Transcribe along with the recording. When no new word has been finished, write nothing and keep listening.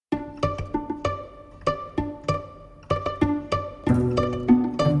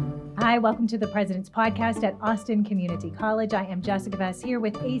Hi, welcome to the President's Podcast at Austin Community College. I am Jessica Vess here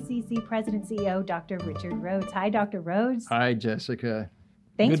with ACC President CEO Dr. Richard Rhodes. Hi, Dr. Rhodes. Hi, Jessica.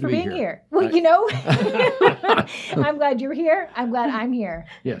 Thanks Good for to be being here. Well, you know, I'm glad you're here. I'm glad I'm here.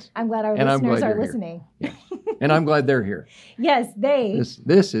 Yes. I'm glad our And I'm listeners glad are you're listening. Yes. And I'm glad they're here. Yes, they.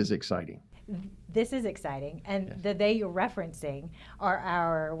 This is exciting. This is exciting. And Yes. the they you're referencing are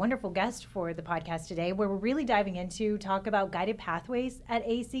our wonderful guests for the podcast today, where we're really diving into talk about guided pathways at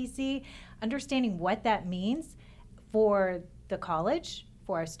ACC, understanding what that means for the college,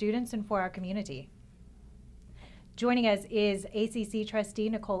 for our students, and for our community. Joining us is ACC trustee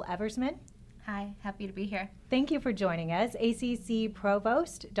Nicole Eversmann. Hi, happy to be here. Thank you for joining us. ACC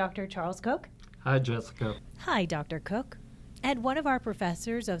provost Dr. Charles Cook. Hi, Jessica. Hi, Dr. Cook. And one of our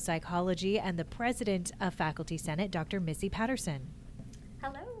professors of psychology and the president of Faculty Senate, Dr. Missi Patterson.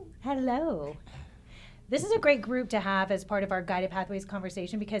 Hello. Hello. This is a great group to have as part of our Guided Pathways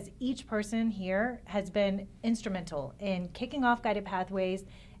conversation because each person here has been instrumental in kicking off Guided Pathways,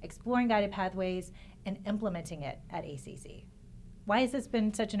 exploring Guided Pathways, and implementing it at ACC. Why has this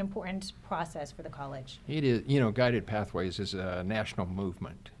been such an important process for the college? It is, Guided Pathways is a national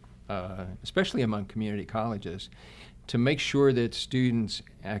movement, especially among community colleges, to make sure that students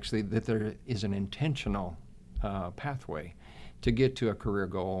actually, that there is an intentional pathway to get to a career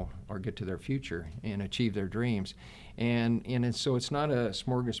goal or get to their future and achieve their dreams. So it's not a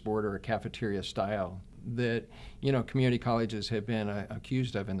smorgasbord or a cafeteria style that, community colleges have been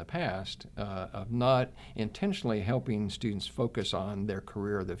accused of in the past of not intentionally helping students focus on their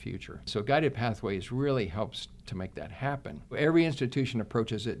career of the future. So Guided Pathways really helps to make that happen. Every institution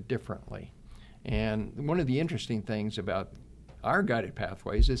approaches it differently. And one of the interesting things about our Guided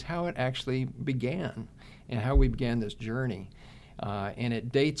Pathways is how it actually began and how we began this journey. And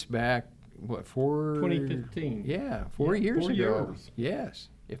it dates back, 2015. Yeah, 4 years 4 ago. years. Yes,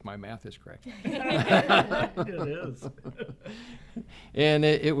 if my math is correct. It is. And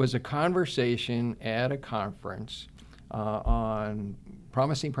it was a conversation at a conference on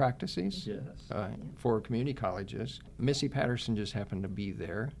promising practices for community colleges. Missi Patterson just happened to be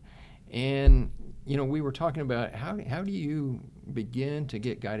there. And, we were talking about how do you begin to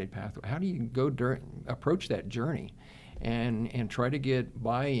get guided pathway? How do you approach that journey and try to get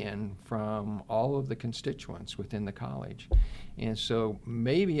buy-in from all of the constituents within the college? And so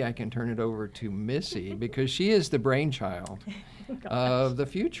maybe I can turn it over to Missi because she is the brainchild of the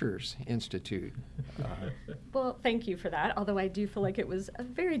Futures Institute. Well, thank you for that, although I do feel like it was a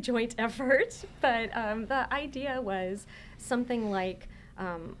very joint effort. But the idea was something like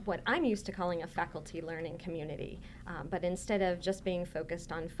what I'm used to calling a faculty learning community. But instead of just being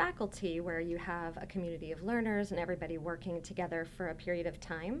focused on faculty, where you have a community of learners and everybody working together for a period of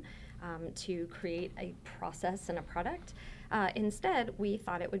time to create a process and a product, instead we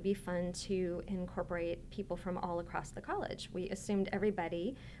thought it would be fun to incorporate people from all across the college. We assumed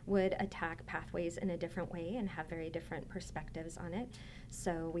everybody would attack pathways in a different way and have very different perspectives on it.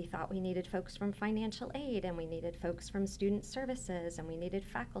 So we thought we needed folks from financial aid, and we needed folks from student services, and we needed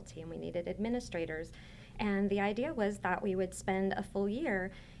faculty, and we needed administrators. And the idea was that we would spend a full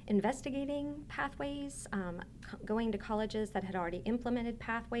year investigating pathways, going to colleges that had already implemented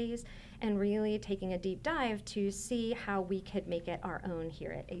pathways, and really taking a deep dive to see how we could make it our own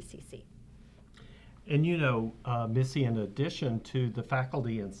here at ACC. And Missi, in addition to the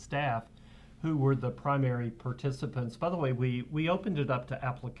faculty and staff who were the primary participants, by the way, we opened it up to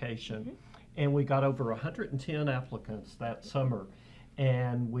application, and we got over 110 applicants that summer.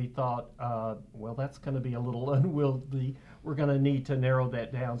 And we thought, that's going to be a little unwieldy. We're going to need to narrow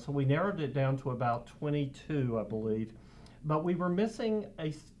that down. So we narrowed it down to about 22, I believe. But we were missing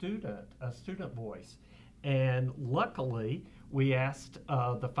a student voice. And luckily, we asked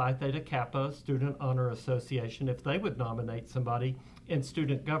the Phi Theta Kappa Student Honor Association if they would nominate somebody in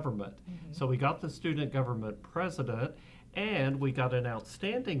student government. So we got the student government president, and we got an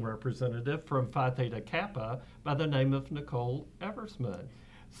outstanding representative from Phi Theta Kappa by the name of Nicole Eversmann.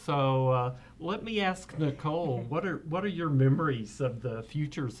 So let me ask Nicole, what are your memories of the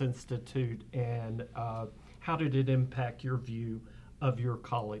Futures Institute, and how did it impact your view of your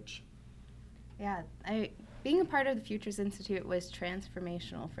college? Yeah, being a part of the Futures Institute was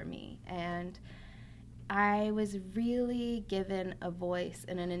transformational for me, and I was really given a voice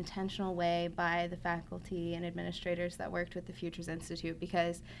in an intentional way by the faculty and administrators that worked with the Futures Institute,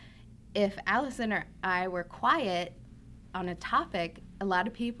 because if Allison or I were quiet on a topic, a lot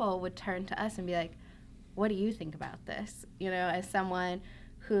of people would turn to us and be like, what do you think about this? As someone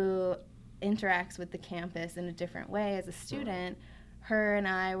who interacts with the campus in a different way as a student, her and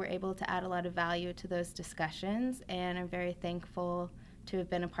I were able to add a lot of value to those discussions, and I'm very thankful to have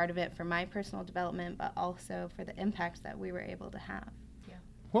been a part of it for my personal development, but also for the impact that we were able to have.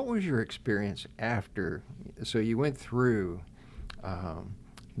 What was your experience after? So you went through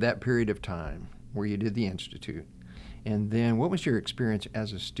that period of time where you did the Institute, and then what was your experience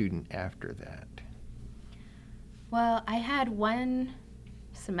as a student after that? Well, I had one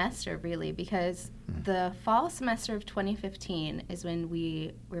semester really, because the fall semester of 2015 is when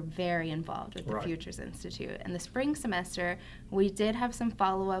we were very involved with the Futures Institute. And the spring semester, we did have some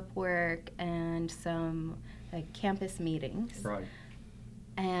follow-up work and some campus meetings. Right.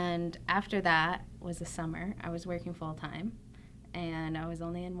 And after that was the summer. I was working full-time, and I was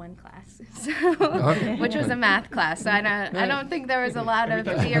only in one class, which was a math class. So I don't think there was a lot of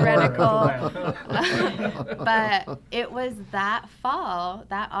theoretical. But it was that fall,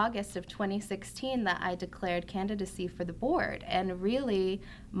 that August of 2016, that I declared candidacy for the board. And really,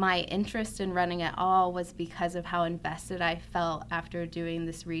 my interest in running at all was because of how invested I felt after doing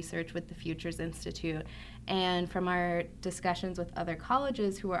this research with the Futures Institute. And from our discussions with other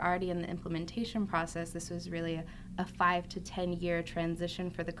colleges who were already in the implementation process, this was really a 5 to 10 year transition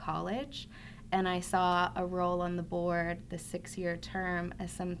for the college. And I saw a role on the board, the 6-year term,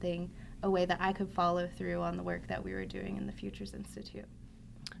 as a way that I could follow through on the work that we were doing in the Futures Institute.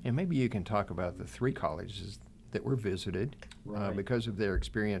 And maybe you can talk about the 3 colleges that were visited because of their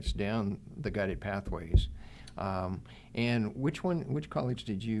experience down the guided pathways. And which college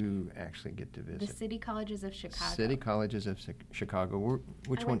did you actually get to visit? The City Colleges of Chicago. City Colleges of Chicago.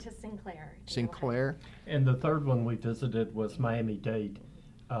 Which I one? went to Sinclair. Sinclair? And the third one we visited was Miami-Dade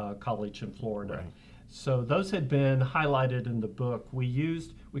College in Florida. Right. So those had been highlighted in the book. We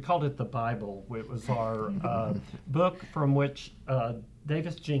called it the Bible. It was our book from which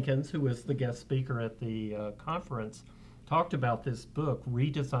Davis Jenkins, who was the guest speaker at the conference, talked about this book,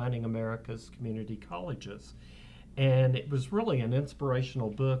 Redesigning America's Community Colleges. And it was really an inspirational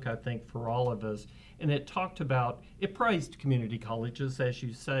book, I think, for all of us. And it praised community colleges, as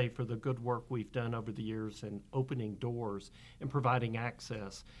you say, for the good work we've done over the years in opening doors and providing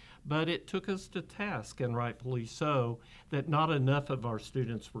access. But it took us to task, and rightfully so, that not enough of our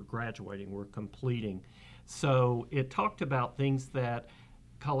students were graduating, were completing. So it talked about things that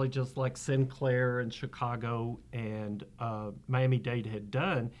colleges like Sinclair and Chicago and Miami-Dade had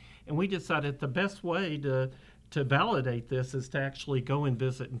done, and we decided the best way to validate this is to actually go and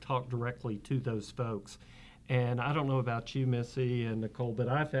visit and talk directly to those folks. And I don't know about you, Missi and Nicole, but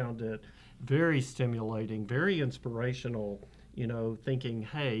I found it very stimulating, very inspirational, thinking,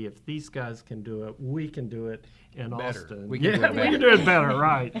 hey, if these guys can do it, we can do it in Austin. We can do it better. We can do it better,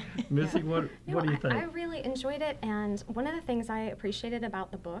 right. Missi, what do you think? I really enjoyed it, and one of the things I appreciated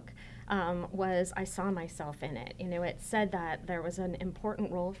about the book was I saw myself in it. It said that there was an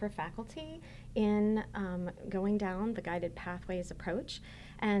important role for faculty in going down the guided pathways approach.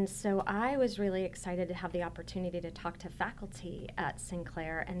 And so I was really excited to have the opportunity to talk to faculty at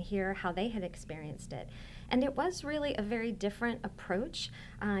Sinclair and hear how they had experienced it. And it was really a very different approach.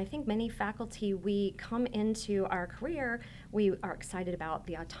 I think many faculty, we come into our career, we are excited about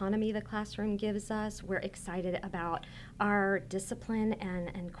the autonomy the classroom gives us. We're excited about our discipline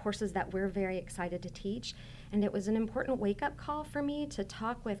and courses that we're very excited to teach. And it was an important wake-up call for me to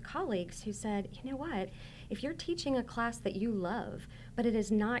talk with colleagues who said, you know what, if you're teaching a class that you love, but it is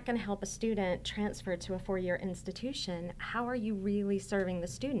not going to help a student transfer to a 4-year institution, how are you really serving the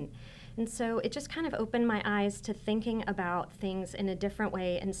student? And so it just kind of opened my eyes to thinking about things in a different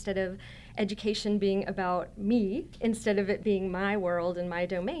way. Instead of education being about me, instead of it being my world and my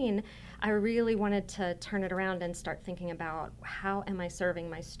domain, I really wanted to turn it around and start thinking about how am I serving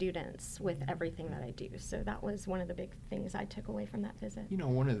my students with everything that I do. So that was one of the big things I took away from that visit.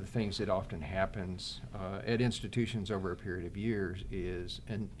 One of the things that often happens at institutions over a period of years is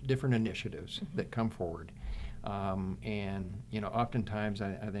different initiatives that come forward. Oftentimes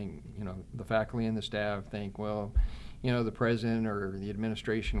I think, the faculty and the staff think, well, the president or the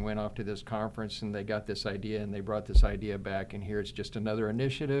administration went off to this conference and they got this idea and they brought this idea back, and here it's just another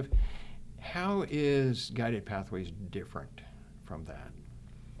initiative. How is Guided Pathways different from that?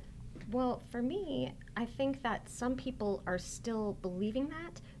 Well, for me, I think that some people are still believing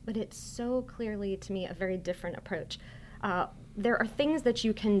that, but it's so clearly, to me, a very different approach. There are things that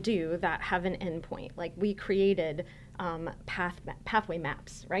you can do that have an endpoint. Like we created pathway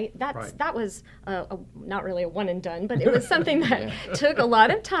maps, right? Right. That was not really a one and done, but it was something that took a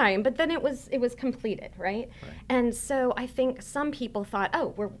lot of time, but then it was completed, right? And so I think some people thought,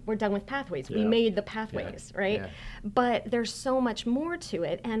 oh, we're done with pathways. We made the pathways, right? Yeah. But there's so much more to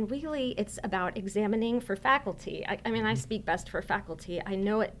it, and really it's about examining for faculty. I mean, I speak best for faculty. I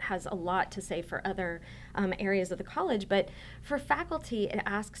know it has a lot to say for other areas of the college, but for faculty, it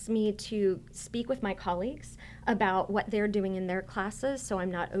asks me to speak with my colleagues about what they're doing in their classes so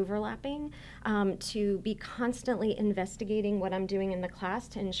I'm not overlapping, to be constantly investigating what I'm doing in the class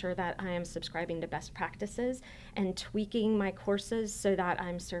to ensure that I am subscribing to best practices and tweaking my courses so that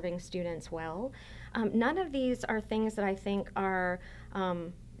I'm serving students well. None of these are things that I think are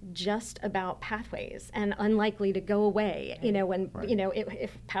just about pathways and unlikely to go away,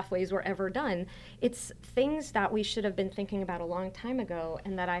 if pathways were ever done. It's things that we should have been thinking about a long time ago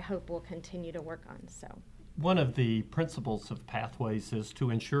and that I hope we'll continue to work on. So, one of the principles of pathways is to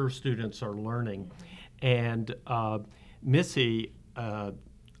ensure students are learning. And Missi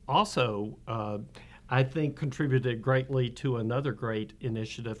also, I think, contributed greatly to another great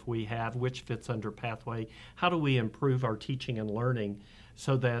initiative we have, which fits under pathway. How do we improve our teaching and learning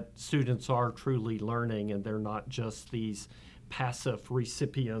so that students are truly learning and they're not just these passive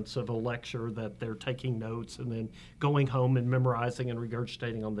recipients of a lecture that they're taking notes and then going home and memorizing and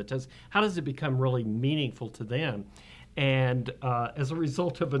regurgitating on the test? How does it become really meaningful to them? And as a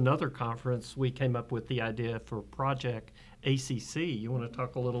result of another conference, we came up with the idea for Project ACC. You want to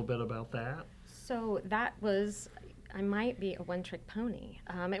talk a little bit about that? So that was, I might be a one-trick pony.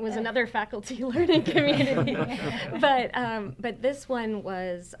 It was another faculty learning community. But this one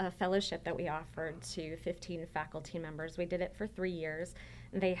was a fellowship that we offered to 15 faculty members. We did it for 3 years.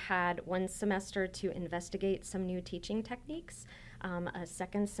 They had one semester to investigate some new teaching techniques, a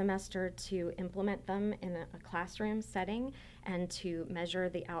second semester to implement them in a classroom setting and to measure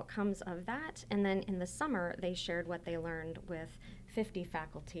the outcomes of that. And then in the summer, they shared what they learned with 50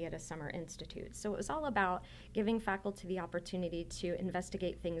 faculty at a summer institute. So it was all about giving faculty the opportunity to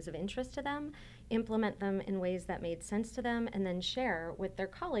investigate things of interest to them, implement them in ways that made sense to them, and then share with their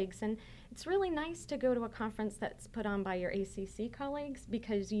colleagues. And it's really nice to go to a conference that's put on by your ACC colleagues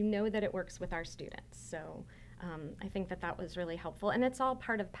because you know that it works with our students. So I think that was really helpful. And it's all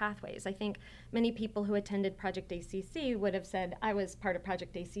part of Pathways. I think many people who attended Project ACC would have said, I was part of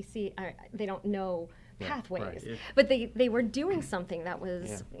Project ACC. They don't know Pathways. Right. But they were doing something that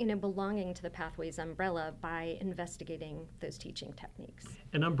was belonging to the Pathways umbrella by investigating those teaching techniques.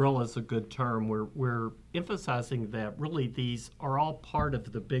 An umbrella is a good term. We're emphasizing that really these are all part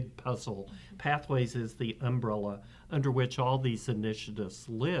of the big puzzle. Pathways is the umbrella under which all these initiatives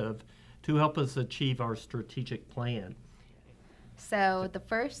live to help us achieve our strategic plan. So the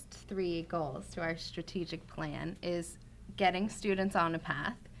first 3 goals to our strategic plan is getting students on a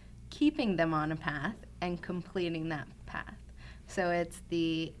path, keeping them on a path, and completing that path. So it's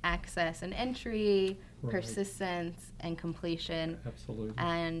the access and entry, persistence, and completion. Absolutely.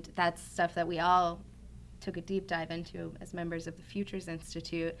 And that's stuff that we all took a deep dive into as members of the Futures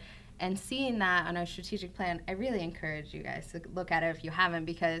Institute. And seeing that on our strategic plan, I really encourage you guys to look at it if you haven't,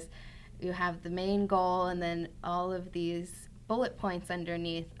 because you have the main goal and then all of these bullet points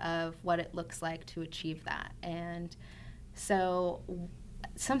underneath of what it looks like to achieve that. And so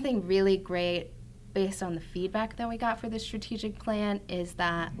something really great based on the feedback that we got for the strategic plan is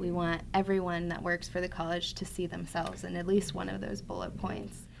that we want everyone that works for the college to see themselves in at least one of those bullet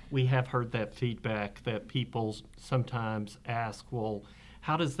points. We have heard that feedback that people sometimes ask, well,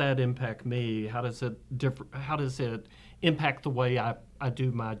 how does that impact me? How does it impact the way I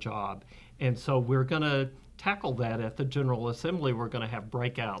do my job? And so we're going to tackle that at the General Assembly. We're going to have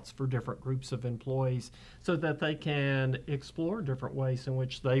breakouts for different groups of employees so that they can explore different ways in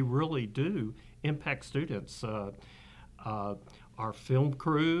which they really do impact students. Our film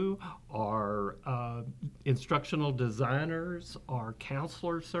crew, our instructional designers, our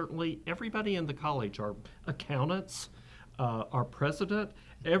counselors, certainly, everybody in the college, our accountants, our president,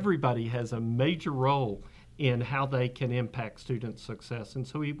 everybody has a major role in how they can impact student success. And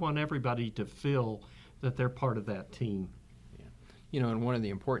so we want everybody to feel that they're part of that team. Yeah. And one of the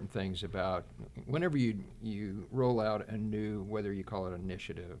important things about whenever you roll out a new, whether you call it an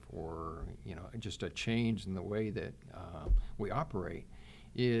initiative or, just a change in the way that we operate,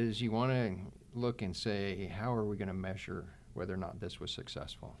 is you want to look and say, how are we going to measure whether or not this was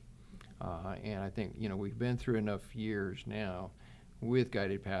successful? And I think, we've been through enough years now with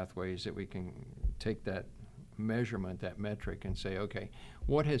guided pathways that we can take that measurement, that metric, and say, okay,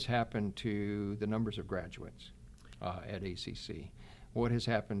 what has happened to the numbers of graduates at ACC? what has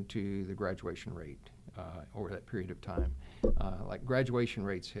happened to the graduation rate over that period of time. Like graduation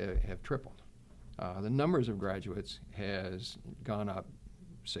rates have tripled. The numbers of graduates has gone up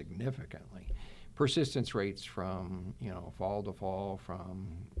significantly. Persistence rates from fall to fall, from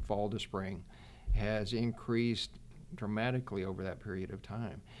fall to spring, has increased dramatically over that period of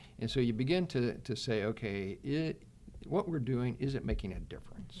time. And so you begin to say, okay, what we're doing, is it making a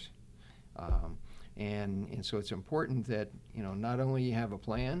difference? And so it's important that not only you have a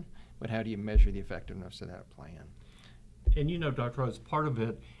plan, but how do you measure the effectiveness of that plan? And Dr. Rhodes, part of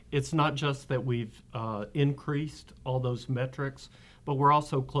it, it's not just that we've increased all those metrics, but we're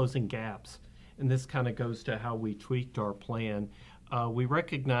also closing gaps. And this kind of goes to how we tweaked our plan. We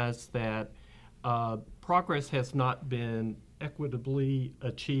recognize that progress has not been equitably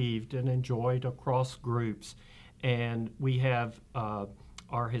achieved and enjoyed across groups. And we have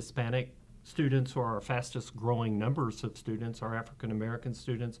our Hispanic students, who are our fastest growing numbers of students, our African American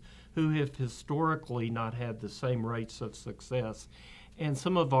students, who have historically not had the same rates of success. And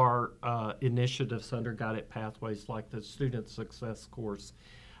some of our initiatives under Guided Pathways, like the Student Success course,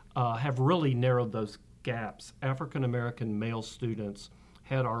 have really narrowed those gaps. African American male students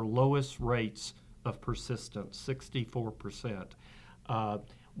had our lowest rates of persistence, 64%.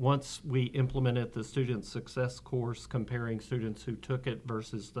 Once we implemented the Student Success course, comparing students who took it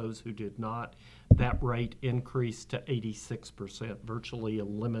versus those who did not, that rate increased to 86%, virtually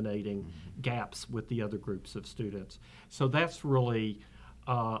eliminating gaps with the other groups of students. So that's really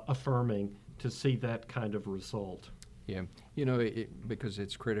affirming to see that kind of result. Yeah, because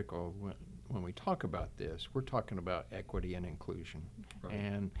it's critical when we talk about this, we're talking about equity and inclusion. Right.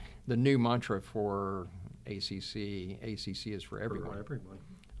 And the new mantra for ACC is for everyone. For everyone.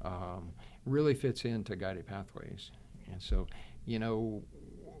 Really fits into Guided Pathways. And so,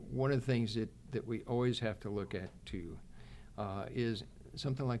 one of the things that we always have to look at too is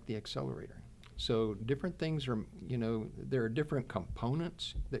something like the accelerator. So different things are, there are different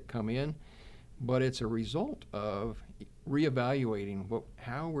components that come in, but it's a result of reevaluating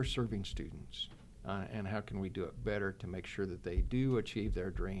how we're serving students and how can we do it better to make sure that they do achieve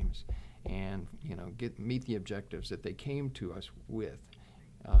their dreams and meet the objectives that they came to us with.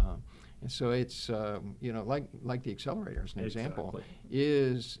 And so it's like the accelerator as an example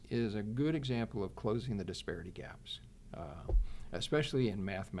is a good example of closing the disparity gaps, especially in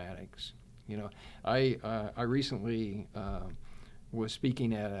mathematics. I recently was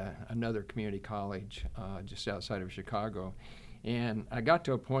speaking at another community college just outside of Chicago, and I got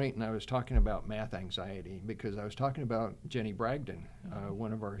to a point and I was talking about math anxiety because I was talking about Jenny Bragdon,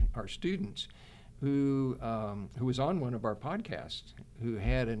 one of our students, who was on one of our podcasts, who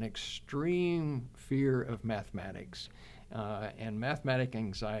had an extreme fear of mathematics and mathematic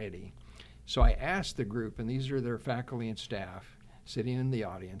anxiety. So I asked the group, and these are their faculty and staff sitting in the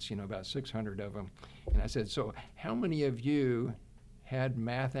audience, about 600 of them, and I said, so how many of you had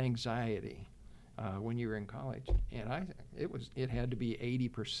math anxiety when you were in college? And it had to be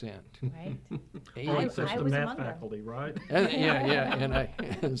 80%. Right. I was the math among faculty, them. right?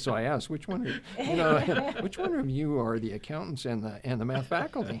 And so I asked, which one of you are the accountants and the math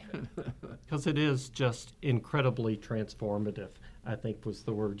faculty? Because it is just incredibly transformative, I think was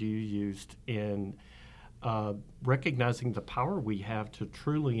the word you used, in recognizing the power we have to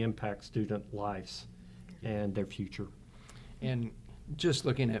truly impact student lives and their future. And just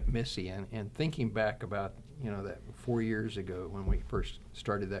looking at Missi and thinking back about that 4 years ago when we first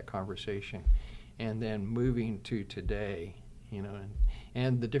started that conversation, and then moving to today,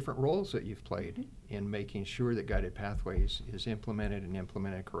 and the different roles that you've played in making sure that Guided Pathways is implemented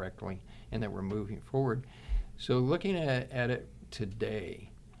correctly, and that we're moving forward. So looking at it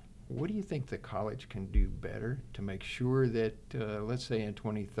today, what do you think the college can do better to make sure that, let's say in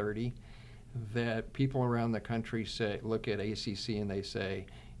 2030, that people around the country look at ACC and they say,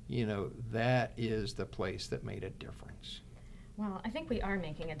 that is the place that made a difference? Well, I think we are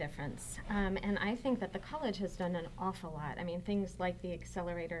making a difference. And I think that the college has done an awful lot. I mean, things like the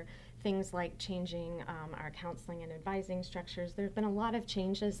accelerator, things like changing our counseling and advising structures. There have been a lot of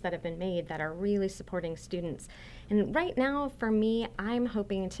changes that have been made that are really supporting students. And right now, for me, I'm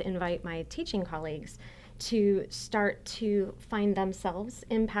hoping to invite my teaching colleagues to start to find themselves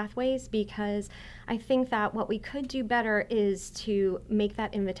in pathways, because I think that what we could do better is to make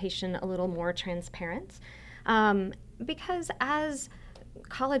that invitation a little more transparent. Because as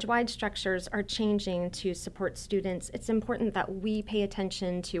college-wide structures are changing to support students, it's important that we pay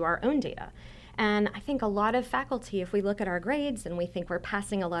attention to our own data And I think a lot of faculty, if we look at our grades and we think we're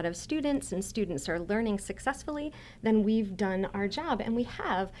passing a lot of students and students are learning successfully, then we've done our job, and we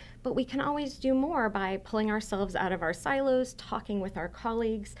have. But we can always do more by pulling ourselves out of our silos, talking with our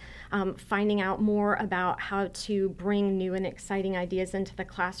colleagues, finding out more about how to bring new and exciting ideas into the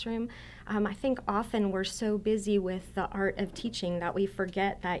classroom. I think often we're so busy with the art of teaching that we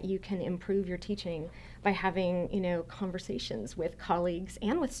forget that you can improve your teaching by having, conversations with colleagues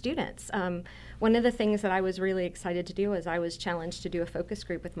and with students. One of the things that I was really excited to do is I was challenged to do a focus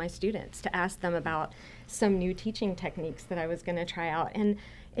group with my students to ask them about some new teaching techniques that I was going to try out. And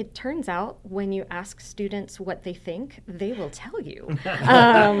it turns out when you ask students what they think, they will tell you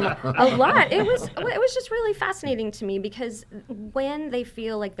a lot. It was just really fascinating to me, because when they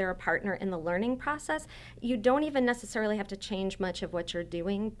feel like they're a partner in the learning process, you don't even necessarily have to change much of what you're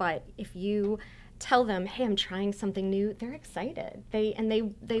doing. But if you tell them, hey, I'm trying something new, they're excited.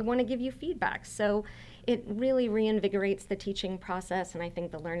 They want to give you feedback. So it really reinvigorates the teaching process and I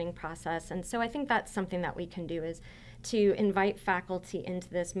think the learning process. And so I think that's something that we can do, is to invite faculty into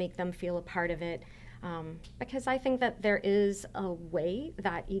this, make them feel a part of it, because I think that there is a way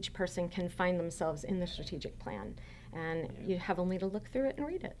that each person can find themselves in the strategic plan, and you have only to look through it and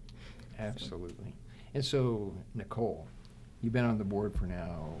read it. Absolutely. And so, Nicole, you've been on the board for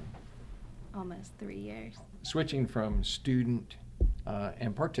now Almost 3 years. switching from student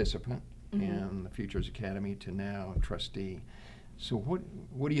and participant in the Futures Academy to now trustee. So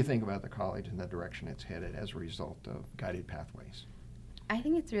what do you think about the college and the direction it's headed as a result of Guided Pathways? I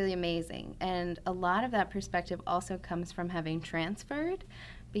think it's really amazing, and a lot of that perspective also comes from having transferred,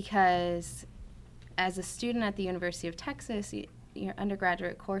 because as a student at the University of Texas, your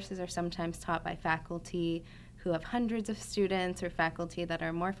undergraduate courses are sometimes taught by faculty who have hundreds of students, or faculty that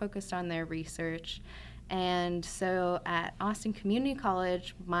are more focused on their research. And so at Austin Community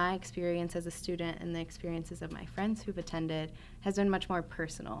College, my experience as a student and the experiences of my friends who've attended has been much more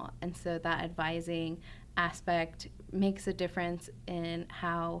personal. And so that advising aspect makes a difference in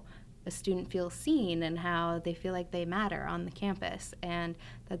how a student feels seen and how they feel like they matter on the campus. And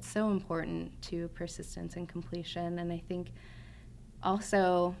that's so important to persistence and completion. And I think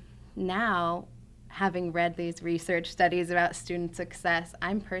also now, having read these research studies about student success,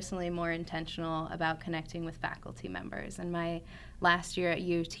 I'm personally more intentional about connecting with faculty members. And my last year at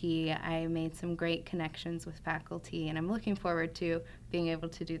UT, I made some great connections with faculty, and I'm looking forward to being able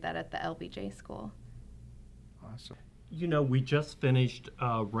to do that at the LBJ school. Awesome. We just finished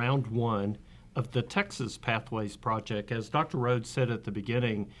round one of the Texas Pathways Project. As Dr. Rhodes said at the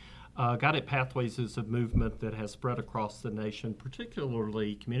beginning, Guided Pathways is a movement that has spread across the nation,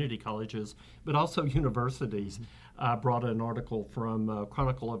 particularly community colleges, but also universities. I brought an article from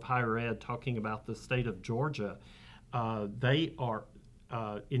Chronicle of Higher Ed talking about the state of Georgia. They are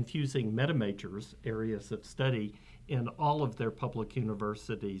infusing meta-majors, areas of study, in all of their public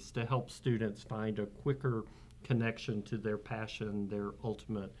universities to help students find a quicker connection to their passion, their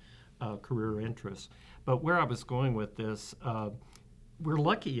ultimate career interests. But where I was going with this, we're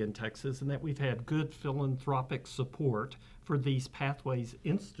lucky in Texas in that we've had good philanthropic support for these Pathways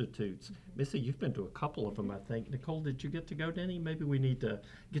Institutes. Missi, you've been to a couple of them, I think. Nicole, did you get to go to any? Maybe we need to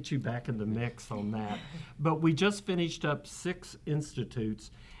get you back in the mix on that. But we just finished up 6 institutes,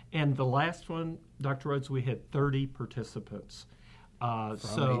 and the last one, Dr. Rhodes, we had 30 participants. From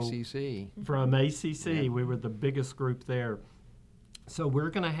ACC. From ACC, we were the biggest group there. So we're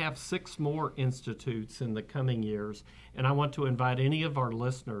going to have 6 more institutes in the coming years, and I want to invite any of our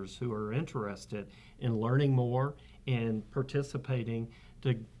listeners who are interested in learning more and participating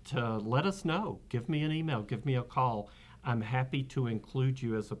to let us know. Give me an email, give me a call. I'm happy to include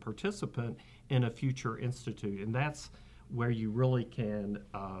you as a participant in a future institute, and that's where you really can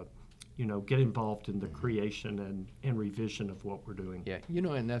get involved in the creation and revision of what we're doing. Yeah,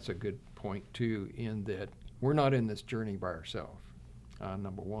 and that's a good point, too, in that we're not in this journey by ourselves.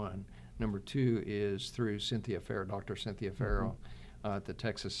 Number one. Number two is through Dr. Cynthia Farrell at the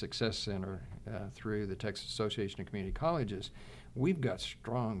Texas Success Center, through the Texas Association of Community Colleges. We've got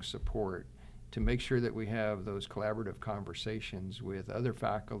strong support to make sure that we have those collaborative conversations with other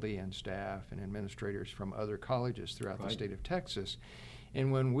faculty and staff and administrators from other colleges throughout the state of Texas.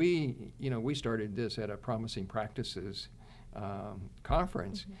 And when we started this at a Promising Practices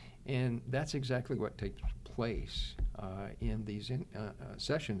conference, and that's exactly what takes place in these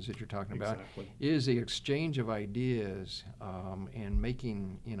sessions that you're talking about, is the exchange of ideas and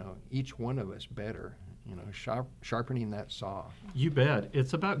making each one of us better, sharpening that saw. You bet.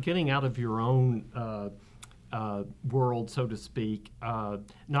 It's about getting out of your own world, so to speak,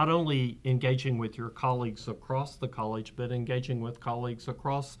 not only engaging with your colleagues across the college, but engaging with colleagues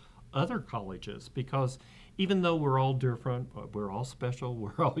across other colleges, because even though we're all different, we're all special,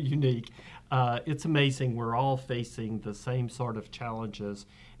 we're all unique, it's amazing we're all facing the same sort of challenges,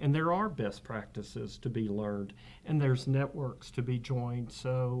 and there are best practices to be learned, and there's networks to be joined.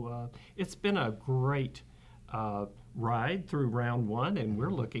 So it's been a great ride through round one, and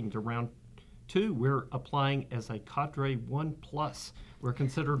we're looking to round two. We're applying as a Cadre 1+. We're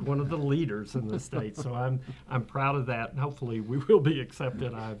considered one of the leaders in the state, so I'm proud of that, and hopefully we will be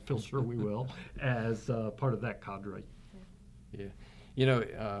accepted, I feel sure we will, as part of that cadre. Yeah. You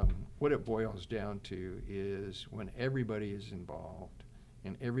know, what it boils down to is when everybody is involved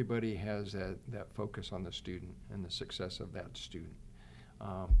and everybody has that focus on the student and the success of that student,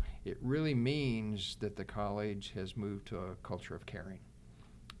 it really means that the college has moved to a culture of caring.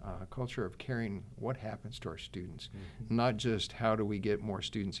 Culture of caring what happens to our students, not just how do we get more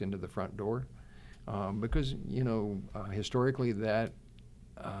students into the front door, because, you know, historically that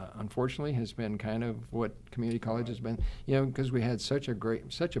unfortunately has been kind of what community college has been, you know, because we had such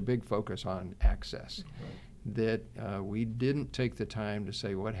a big focus on access that we didn't take the time to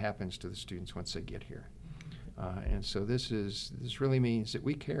say what happens to the students once they get here. And so this really means that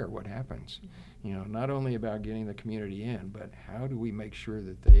we care what happens, you know, not only about getting the community in, but how do we make sure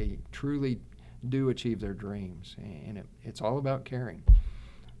that they truly do achieve their dreams, and it's all about caring.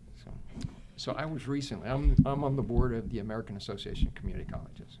 So I was recently, I'm on the board of the American Association of Community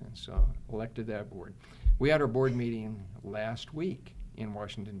Colleges, and so elected that board. We had our board meeting last week in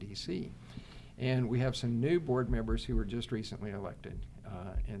Washington, D.C., and we have some new board members who were just recently elected,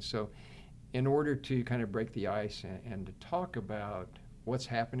 and so in order to kind of break the ice and to talk about what's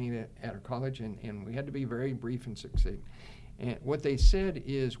happening at our college, and we had to be very brief and succinct. And what they said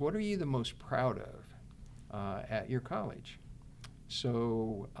is, what are you the most proud of at your college?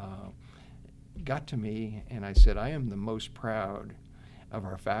 So got to me, and I said, I am the most proud of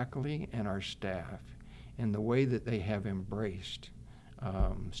our faculty and our staff and the way that they have embraced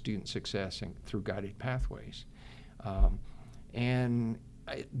student success through guided pathways.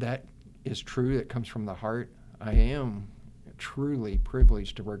 That is true. It comes from the heart. I am truly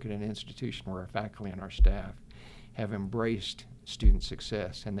privileged to work at an institution where our faculty and our staff have embraced student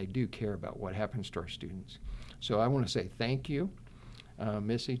success, and they do care about what happens to our students. So I want to say thank you,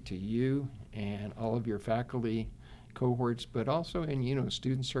 Missi, to you and all of your faculty cohorts, but also in, you know,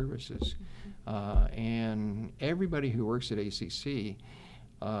 student services. And everybody who works at ACC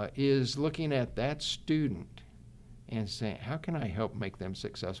is looking at that student and saying, how can I help make them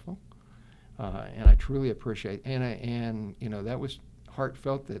successful? And I truly appreciate, and you know, that was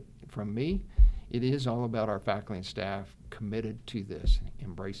heartfelt that from me. It is all about our faculty and staff committed to this,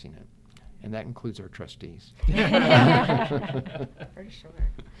 embracing it, and that includes our trustees. For sure.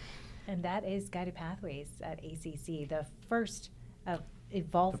 And that is Guided Pathways at ACC, the first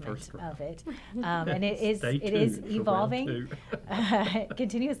evolvement of it, and it is evolving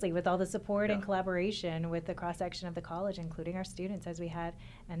continuously with all the support and collaboration with the cross-section of the college, including our students, as we had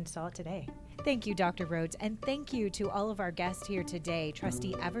and saw today. Thank you, Dr. Rhodes, and thank you to all of our guests here today,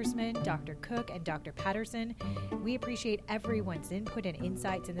 Trustee Eversmann, Dr. Cook, and Dr. Patterson. We appreciate everyone's input and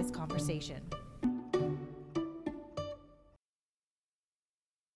insights in this conversation.